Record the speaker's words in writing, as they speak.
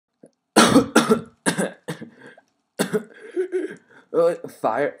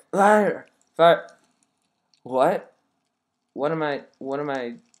Fire! Fire! Fire! What? What am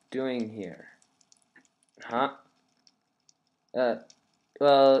I doing here? Huh? Uh,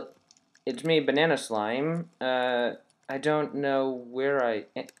 well, it's me, Banana Slime. I don't know where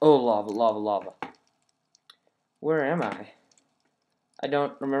oh, lava, lava, lava. Where am I? I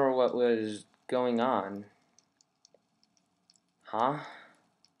don't remember what was going on. Huh?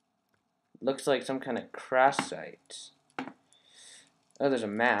 Looks like some kind of crash site. Oh, there's a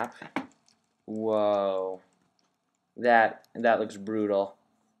map. Whoa. That looks brutal.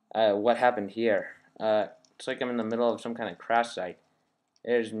 What happened here? It's like I'm in the middle of some kind of crash site.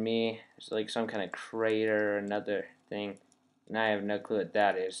 There's me. It's like some kind of crater or another thing. And I have no clue what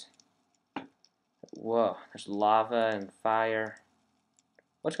that is. Whoa, there's lava and fire.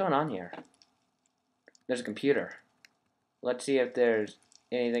 What's going on here? There's a computer. Let's see if there's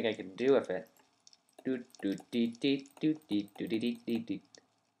anything I can do with it.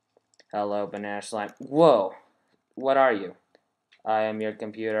 Hello, Banana Slime. Whoa! What are you? I am your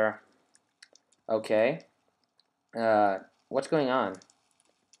computer. Okay. What's going on?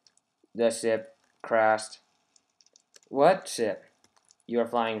 The ship crashed. What ship? You are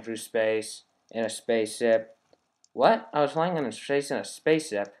flying through space in a spaceship. What? I was flying in space in a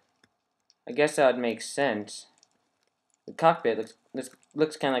spaceship. I guess that would make sense. The cockpit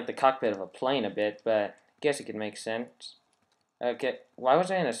looks kind of like the cockpit of a plane a bit, but I guess it could make sense. Okay, why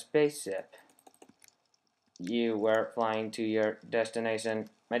was I in a spaceship? You were flying to your destination.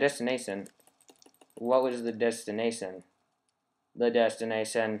 My destination? What was the destination? The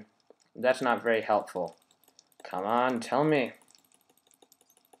destination. That's not very helpful. Come on, tell me.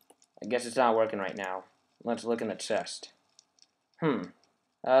 I guess it's not working right now. Let's look in the chest.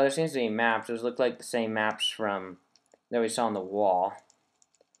 There seems to be maps. Those look like the same maps from that we saw on the wall.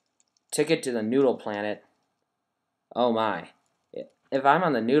 Ticket to the Noodle planet. Oh my. If I'm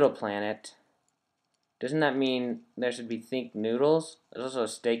on the Noodle planet, doesn't that mean there should be Thinknoodles? There's also a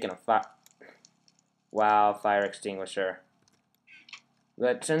steak and a fire. Wow, fire extinguisher.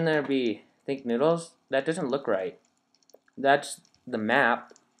 But shouldn't there be Thinknoodles? That doesn't look right. That's the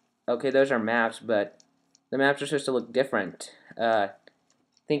map. Okay, those are maps, but the maps are supposed to look different.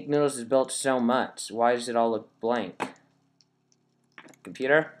 Thinknoodles is built so much. Why does it all look blank?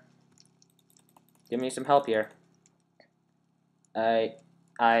 Computer? Give me some help here. I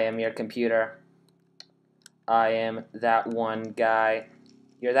am your computer. I am that one guy.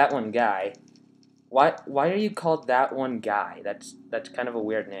 You're that one guy. Why are you called that one guy? That's kind of a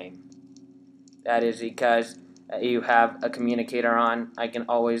weird name. That is because you have a communicator on. I can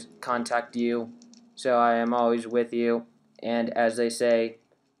always contact you. So I am always with you. And as they say,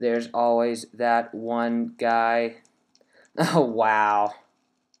 there's always that one guy. Oh, wow.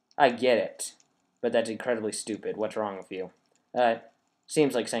 I get it. But that's incredibly stupid. What's wrong with you?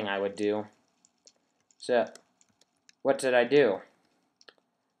 Seems like something I would do. So, what did I do?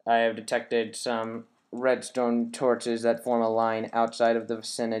 I have detected some redstone torches that form a line outside of the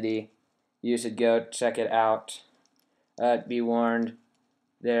vicinity. You should go check it out. Be warned,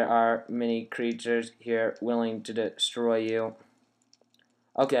 there are many creatures here willing to destroy you.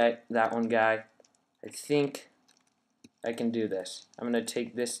 Okay, that one guy. I think I can do this. I'm going to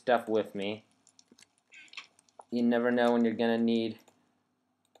take this stuff with me. You never know when you're going to need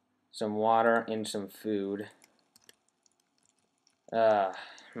some water and some food.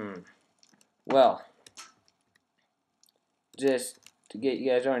 Well, just to get you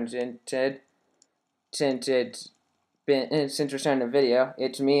guys oriented, since we're starting the video,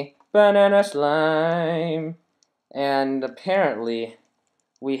 it's me, Banana Slime, and apparently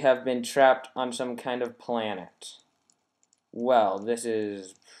we have been trapped on some kind of planet. Well, this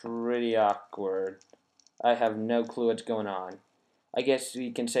is pretty awkward. I have no clue what's going on. I guess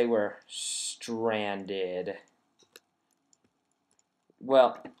we can say we're stranded.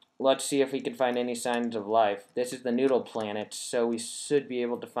 Well, let's see if we can find any signs of life. This is the Noodle planet, so we should be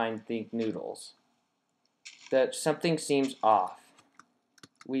able to find Thinknoodles. That something seems off.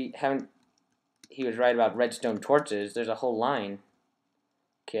 We haven't... He was right about redstone torches. There's a whole line.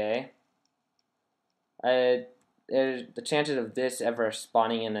 Okay. The chances of this ever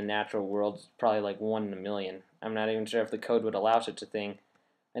spawning in the natural world is probably like 1 in a million. I'm not even sure if the code would allow such a thing.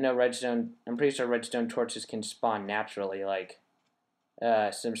 I'm pretty sure redstone torches can spawn naturally, like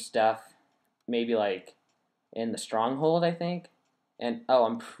some stuff, maybe like in the stronghold, I think. And oh,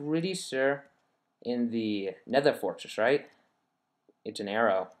 I'm pretty sure in the Nether Fortress, right? It's an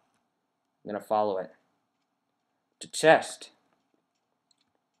arrow. I'm gonna follow it. To chest.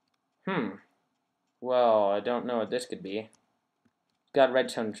 Well, I don't know what this could be. It's got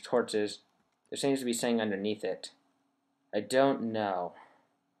redstone torches. There seems to be something underneath it. I don't know.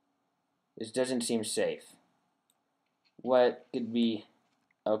 This doesn't seem safe. What could be...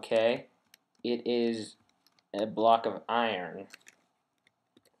 Okay. It is a block of iron.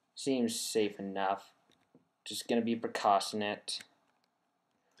 Seems safe enough. Just gonna be precautionate.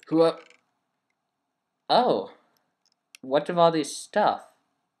 Who? Oh, what of all this stuff?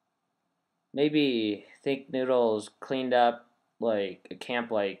 Maybe Thinknoodles cleaned up like a camp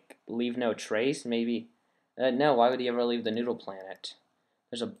like Leave No Trace. Maybe. No. Why would he ever leave the Noodle Planet?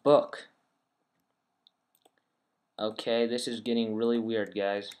 There's a book. Okay, this is getting really weird,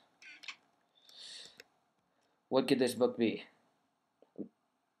 guys. What could this book be?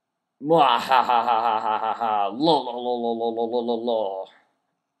 Mwah ha ha ha ha ha ha ha. Lo lo lo lo lo lo lo lo lo.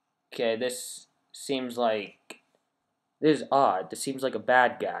 Okay, this seems like this is odd. This seems like a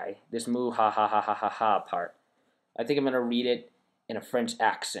bad guy. This moo ha ha ha ha ha ha part. I think I'm gonna read it in a French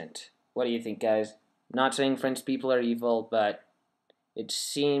accent. What do you think, guys? Not saying French people are evil, but it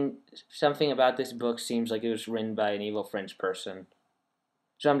seemed something about this book seems like it was written by an evil French person.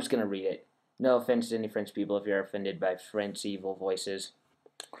 So I'm just gonna read it. No offense to any French people if you're offended by French evil voices.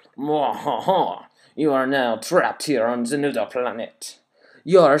 You are now trapped here on the Noodle Planet.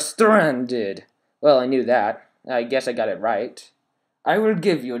 You're stranded. Well, I knew that. I guess I got it right. I will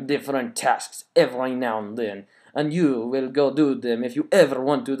give you different tasks every now and then, and you will go do them if you ever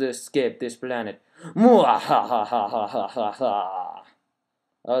want to escape this planet. Mwahahahahaha.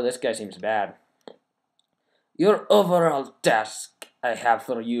 Oh, this guy seems bad. Your overall task I have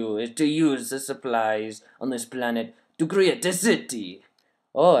for you is to use the supplies on this planet to create a city.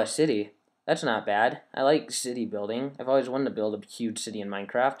 Oh, a city. That's not bad. I like city building. I've always wanted to build a huge city in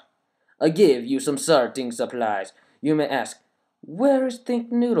Minecraft. I give you some starting supplies. You may ask, where is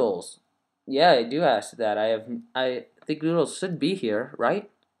Thinknoodles? Yeah, I do ask that. I think Noodles should be here, right?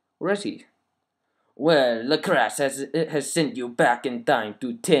 Where is he? Well, Lacrasse has sent you back in time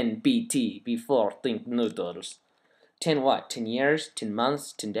to 10 BT before Thinknoodles. 10 what? 10 years? 10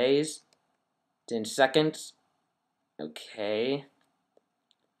 months? 10 days? 10 seconds? Okay.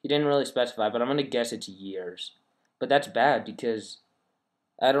 He didn't really specify, but I'm going to guess it's years. But that's bad because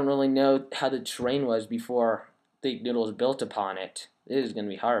I don't really know how the terrain was before Thinknoodles built upon it. This is going to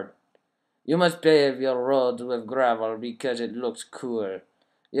be hard. You must pave your roads with gravel because it looks cool.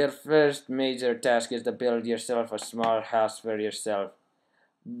 Your first major task is to build yourself a small house for yourself.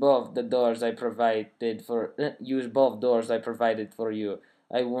 Both the doors I provided for use both doors I provided for you.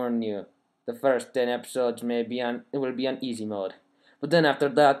 I warn you, the first 10 episodes will be on easy mode. But then after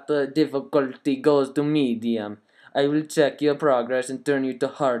that, the difficulty goes to medium. I will check your progress and turn you to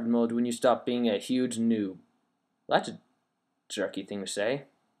hard mode when you stop being a huge noob. Well, that's a jerky thing to say.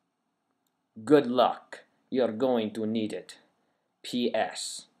 Good luck. You're going to need it.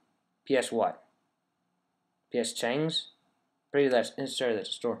 P.S. P.S. what? P.S. Chang's? Pretty sure that's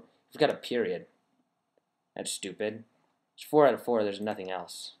a store. You've got a period. That's stupid. It's 4 out of 4. There's nothing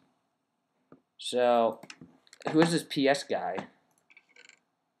else. So, who is this P.S. guy?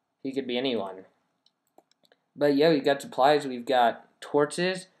 He could be anyone. But yeah, we've got supplies. We've got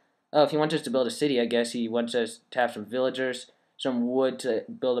torches. Oh, if he wants us to build a city, I guess he wants us to have some villagers, some wood to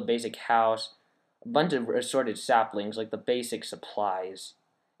build a basic house, a bunch of assorted saplings, like the basic supplies,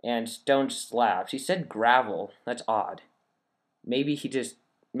 and stone slabs. He said gravel. That's odd. Maybe he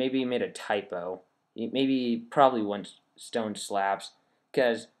made a typo. Maybe he probably wants stone slabs,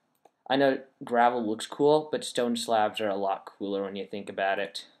 because I know gravel looks cool, but stone slabs are a lot cooler when you think about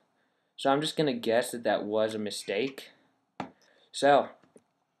it. So I'm just going to guess that that was a mistake. So,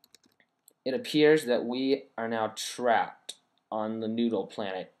 it appears that we are now trapped on the Noodle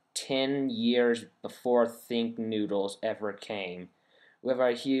Planet 10 years before Thinknoodles ever came. We have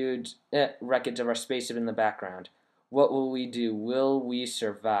our huge wreckage of our spaceship in the background. What will we do? Will we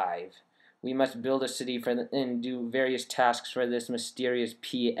survive? We must build a city and do various tasks for this mysterious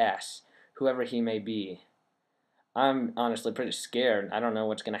PS, whoever he may be. I'm honestly pretty scared. I don't know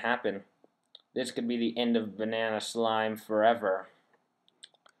what's going to happen. This could be the end of Banana Slime forever.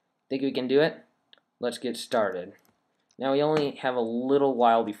 Think we can do it? Let's get started. Now we only have a little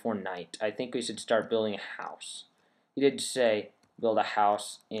while before night. I think we should start building a house. He did say build a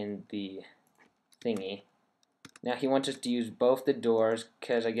house in the thingy. Now he wants us to use both the doors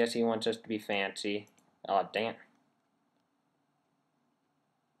because I guess he wants us to be fancy. Oh, dang it.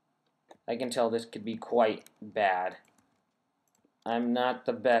 I can tell this could be quite bad. I'm not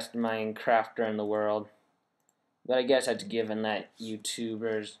the best Minecrafter in the world. But I guess that's given that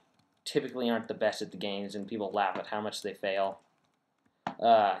YouTubers typically aren't the best at the games and people laugh at how much they fail.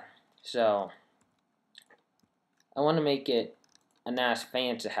 So, I want to make it a nice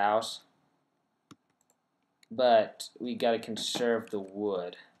fancy house. but we gotta conserve the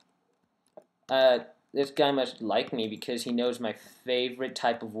wood. This guy must like me because he knows my favorite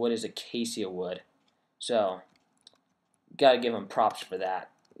type of wood is acacia wood. So, gotta give him props for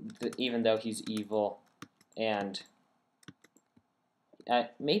that, even though he's evil. And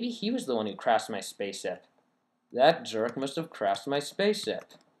maybe he was the one who crashed my spaceship. That jerk must have crashed my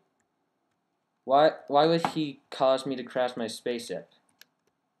spaceship. Why would he cause me to crash my spaceship?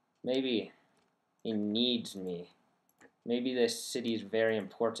 Maybe he needs me. Maybe this city is very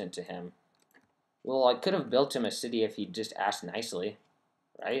important to him. Well, I could have built him a city if he'd just asked nicely,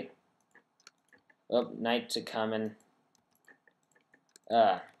 right? Oh, night's a coming.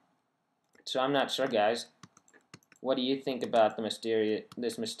 So I'm not sure, guys. What do you think about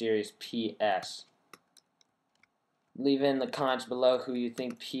this mysterious PS? Leave in the comments below who you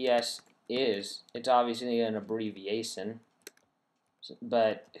think PS is. It's obviously an abbreviation,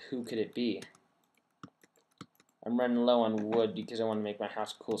 but who could it be? I'm running low on wood because I want to make my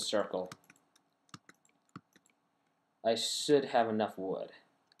house a cool circle. I should have enough wood.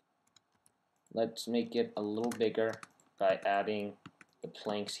 Let's make it a little bigger by adding the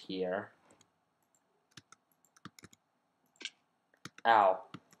planks here. Ow.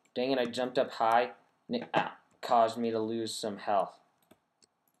 Dang it, I jumped up high. And it caused me to lose some health.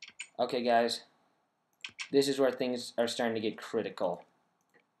 Okay, guys. This is where things are starting to get critical.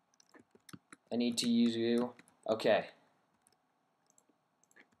 I need to use you. Okay.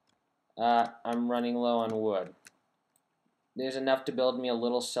 I'm running low on wood. There's enough to build me a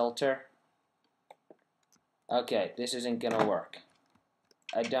little shelter. Okay, this isn't gonna work.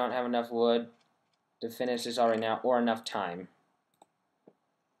 I don't have enough wood to finish this all right now, or enough time.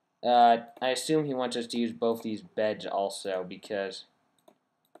 I assume he wants us to use both these beds also, because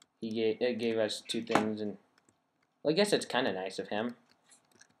he gave us two things, and well, I guess it's kind of nice of him.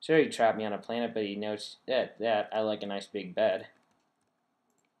 Sure, he trapped me on a planet, but he knows that I like a nice big bed.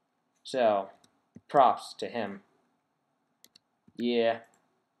 So, props to him. Yeah,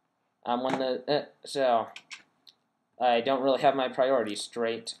 I'm one of the so I don't really have my priorities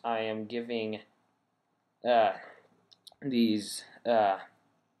straight. I am giving these I'm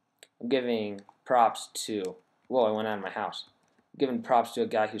giving props to. Whoa, I went out of my house. I'm giving props to a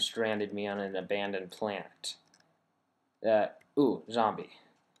guy who stranded me on an abandoned planet. Ooh, zombie.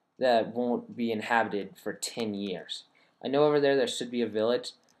 That won't be inhabited for 10 years. I know over there should be a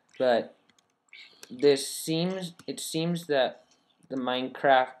village, but it seems that the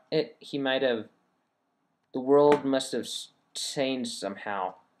Minecraft, the world must have changed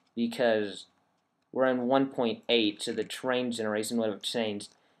somehow, because we're in 1.8, so the terrain generation would have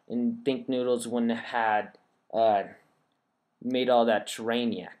changed, and Thinknoodles wouldn't have had made all that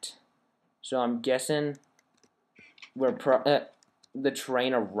terrain yet. So I'm guessing the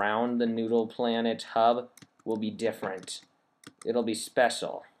terrain around the Noodle Planet hub will be different. It'll be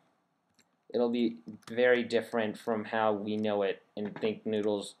special. It'll be very different from how we know it in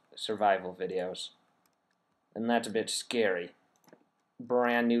Thinknoodles survival videos. And that's a bit scary.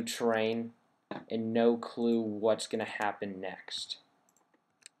 Brand new terrain, and no clue what's going to happen next.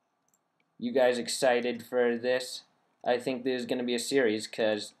 You guys excited for this? I think this is going to be a series,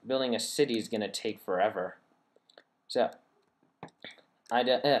 because building a city is going to take forever. So, I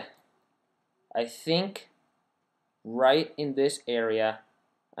think right in this area,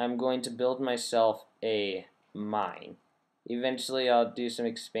 I'm going to build myself a mine. Eventually, I'll do some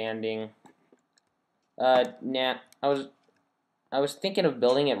expanding. Now, I was thinking of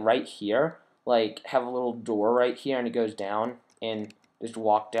building it right here, like have a little door right here, and it goes down, and just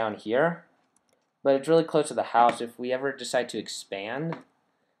walk down here. But it's really close to the house. If we ever decide to expand,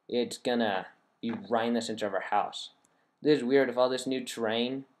 it's gonna be right in the center of our house. This is weird. With all this new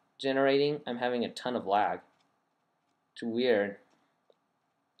terrain generating, I'm having a ton of lag. It's weird.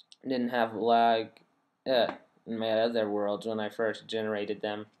 I didn't have lag in my other worlds when I first generated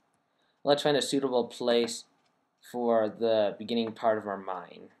them. Let's find a suitable place for the beginning part of our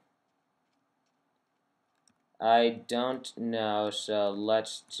mine. I don't know, so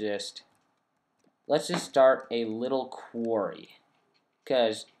let's just start a little quarry,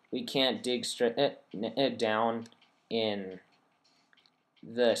 because we can't dig straight down in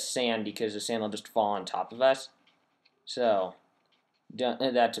the sand, because the sand will just fall on top of us. So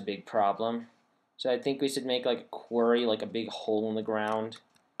that's a big problem. So I think we should make like a quarry, like a big hole in the ground.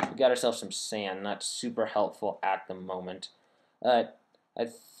 We got ourselves some sand. That's super helpful at the moment. I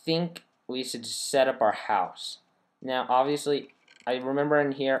think we should set up our house. Now, obviously, I remember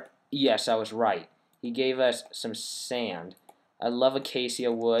in here, yes, I was right. He gave us some sand. I love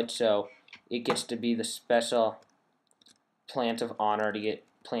acacia wood, so it gets to be the special plant of honor to get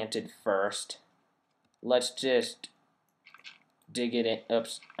planted first. let's just dig it in.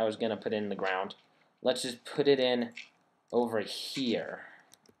 Oops, I was gonna put it in the ground. Let's just put it in over here.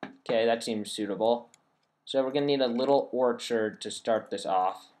 Okay, that seems suitable. So we're gonna need a little orchard to start this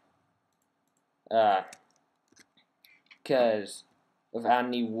off. Because without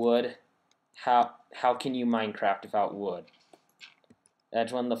any wood, how can you Minecraft without wood?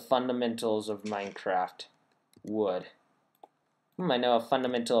 That's one of the fundamentals of Minecraft. Wood. I know a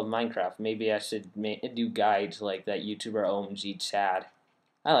fundamental of Minecraft. Maybe I should do guides like that YouTuber OMG Chad.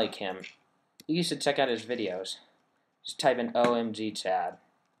 I like him. You should check out his videos. Just type in OMG Chad.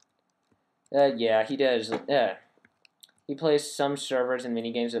 Yeah, he does. He plays some servers and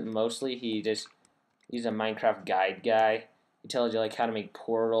minigames, but mostly he's a Minecraft guide guy. He tells you like how to make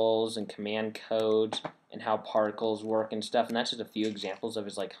portals and command codes and how particles work and stuff. And that's just a few examples of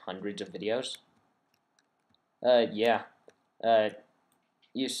his like hundreds of videos. Yeah.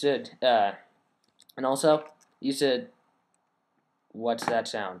 You should. And also, you should. What's that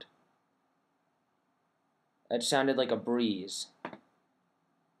sound? It sounded like a breeze.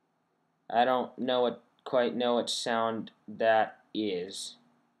 I don't quite know what sound that is.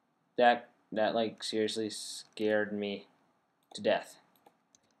 That like seriously scared me to death.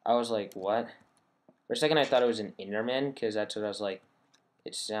 I was like, what? For a second I thought it was an Enderman, because that's what I was like.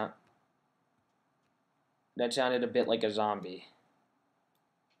 That sounded a bit like a zombie.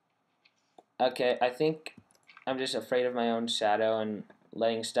 Okay, I think I'm just afraid of my own shadow and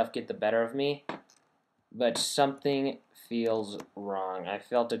letting stuff get the better of me. But something feels wrong. I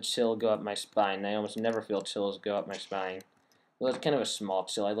felt a chill go up my spine. I almost never feel chills go up my spine. Well, it's kind of a small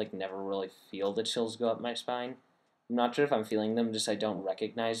chill. I like never really feel the chills go up my spine. I'm not sure if I'm feeling them, just I don't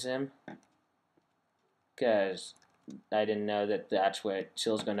recognize them. Because I didn't know that that's what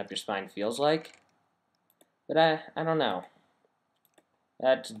chills going up your spine feels like. But I don't know.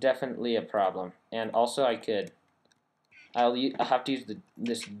 That's definitely a problem. And also I'll have to use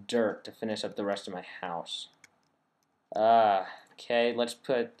this dirt to finish up the rest of my house. Okay, let's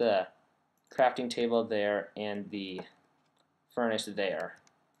put the crafting table there and the furnace there.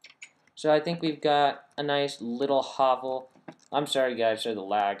 So I think we've got a nice little hovel. I'm sorry guys for the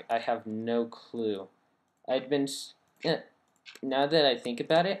lag. I have no clue. Now that I think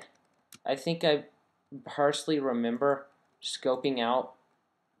about it, I think I partially remember scoping out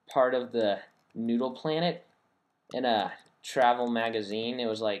part of the Noodle planet in a travel magazine. It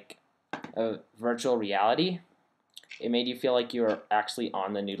was like a virtual reality. It made you feel like you were actually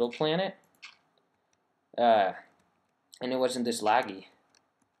on the Noodle planet. And it wasn't this laggy.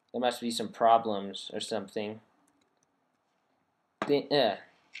 There must be some problems or something.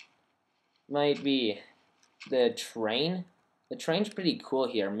 Might be the train. The train's pretty cool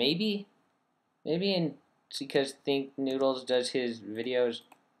here. Maybe because Thinknoodles does his videos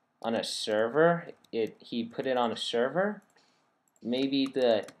on a server. He put it on a server. Maybe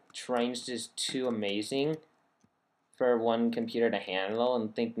the train's just too amazing for one computer to handle,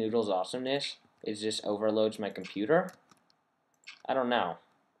 and Thinknoodles' awesomeness just overloads my computer. I don't know.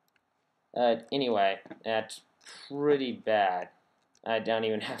 Anyway, that's pretty bad. I don't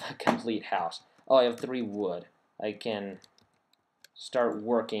even have a complete house. Oh, I have 3 wood. I can start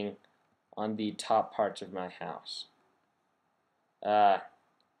working on the top parts of my house. I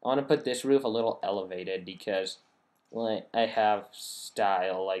want to put this roof a little elevated because, well, I have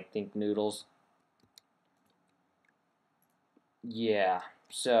style like Thinknoodles. Yeah,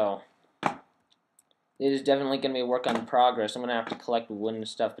 so it is definitely going to be a work on progress. I'm going to have to collect wooden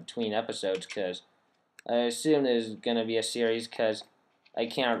stuff between episodes because I assume there's going to be a series because I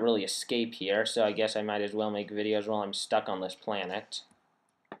can't really escape here, so I guess I might as well make videos while I'm stuck on this planet.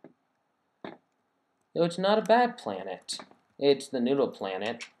 Though it's not a bad planet. It's the Noodle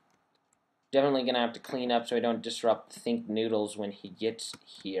planet. Definitely going to have to clean up so I don't disrupt Thinknoodles when he gets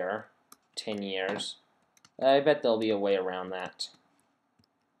here. 10 years. I bet there'll be a way around that.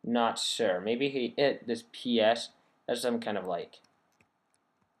 Not sure. Maybe this PS has some kind of like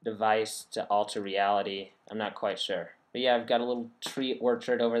device to alter reality. I'm not quite sure. But yeah, I've got a little tree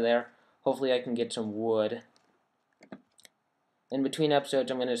orchard over there. Hopefully I can get some wood. In between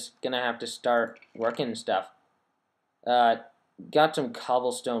episodes, I'm gonna have to start working stuff. Got some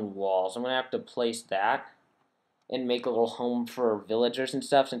cobblestone walls. I'm gonna have to place that and make a little home for villagers and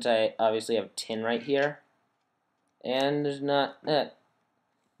stuff, since I obviously have tin right here. And there's not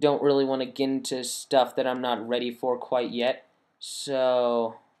don't really want to get into stuff that I'm not ready for quite yet.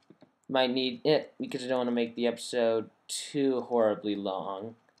 So might need it because I don't want to make the episode too horribly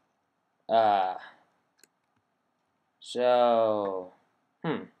long. Well,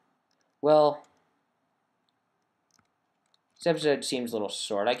 This episode seems a little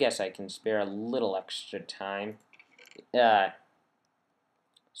short. I guess I can spare a little extra time.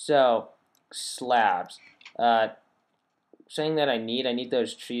 So, slabs. Saying that I need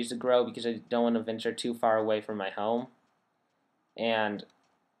those trees to grow because I don't want to venture too far away from my home. And,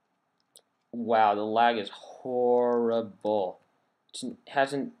 wow, the lag is horrible. I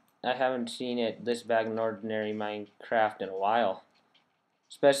haven't seen it this bad in ordinary Minecraft in a while.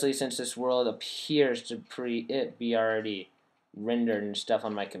 Especially since this world appears to be already rendered and stuff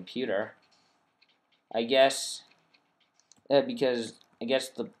on my computer. I guess because I guess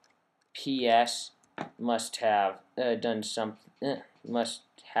the PS must have must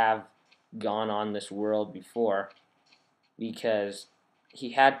have gone on this world before, because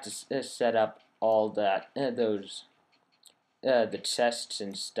he had to set up all that the chests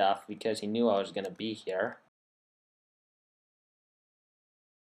and stuff because he knew I was gonna be here.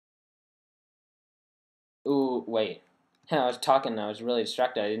 Ooh, wait. I was talking and I was really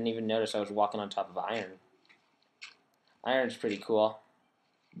distracted. I didn't even notice I was walking on top of iron. Iron's pretty cool.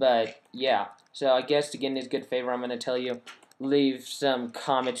 But, yeah. So, I guess to get in his good favor, I'm going to tell you, leave some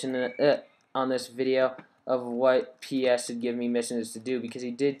comments in the, on this video of what PS would give me missions to do, because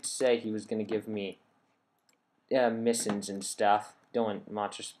he did say he was going to give me missions and stuff. Don't want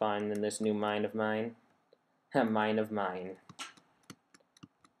monster spawn in this new mine of mine. Mine of mine.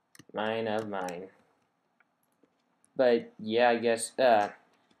 Mine of mine. But, yeah, I guess I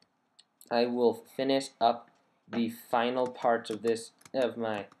will finish up the final parts of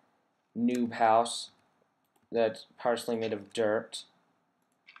my noob house that's partially made of dirt,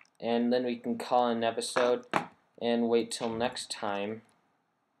 and then we can call an episode and wait till next time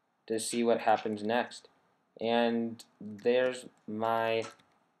to see what happens next. And there's my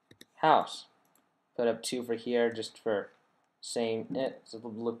house. Put up 2 for here just for so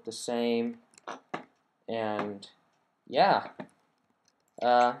it'll look the same. And yeah,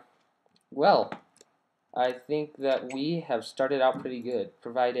 well, I think that we have started out pretty good,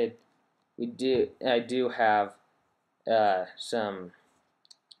 provided I do have some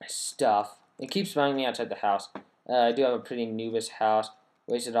stuff. It keeps finding me outside the house. I do have a pretty noobish house.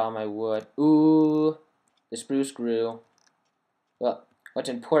 Wasted all my wood. Ooh, the spruce grew. Well, what's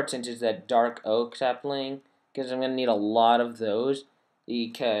important is that dark oak sapling, because I'm going to need a lot of those,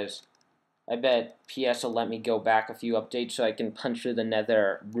 because I bet PS will let me go back a few updates so I can punch through the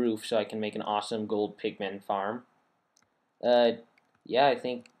nether roof so I can make an awesome gold pigman farm. Yeah, I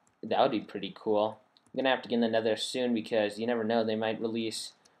think that would be pretty cool. I'm going to have to get in the nether soon because you never know, they might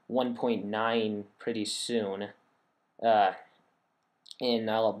release 1.9 pretty soon. And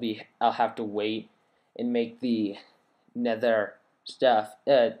I'll have to wait and make the nether stuff,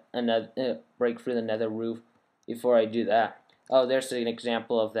 break through the nether roof before I do that. Oh, there's an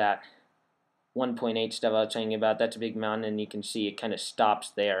example of that 1.8 stuff I was telling you about. That's a big mountain, and you can see it kind of stops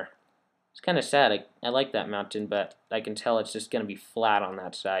there. It's kind of sad. I like that mountain, but I can tell it's just going to be flat on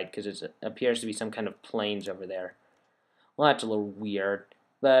that side because it appears to be some kind of plains over there. Well, that's a little weird,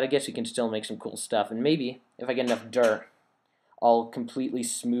 but I guess we can still make some cool stuff. And maybe, if I get enough dirt, I'll completely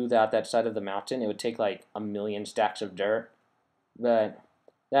smooth out that side of the mountain. It would take like 1,000,000 stacks of dirt, but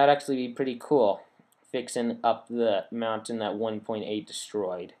that'd actually be pretty cool, fixing up the mountain that 1.8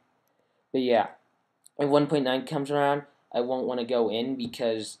 destroyed. But yeah, if 1.9 comes around, I won't want to go in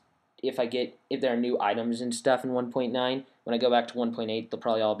because if there are new items and stuff in 1.9, when I go back to 1.8, they'll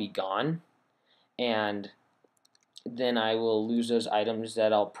probably all be gone, and then I will lose those items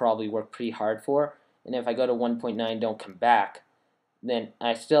that I'll probably work pretty hard for. And if I go to 1.9, don't come back, then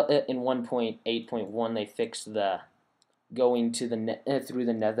I still in 1.8.1 they fixed the going to the through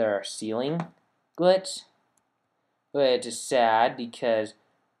the nether ceiling glitch, which is sad because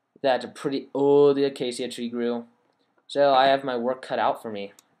that's a pretty the acacia tree grew. So I have my work cut out for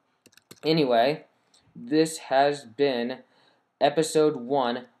me. Anyway, this has been episode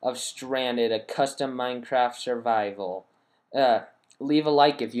 1 of Stranded, a custom Minecraft survival. Leave a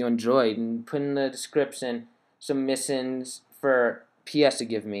like if you enjoyed, and put in the description some missions for PS to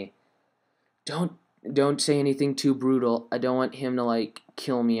give me. Don't say anything too brutal. I don't want him to like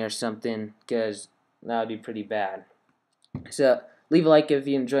kill me or something, because that would be pretty bad. So leave a like if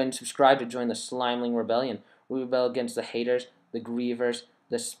you enjoyed, and subscribe to join the Slimeling Rebellion. We rebel against the haters, the grievers,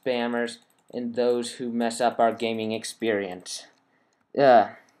 the spammers, and those who mess up our gaming experience.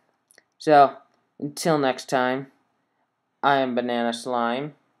 So, until next time, I am Banana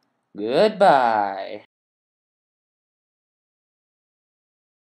Slime. Goodbye.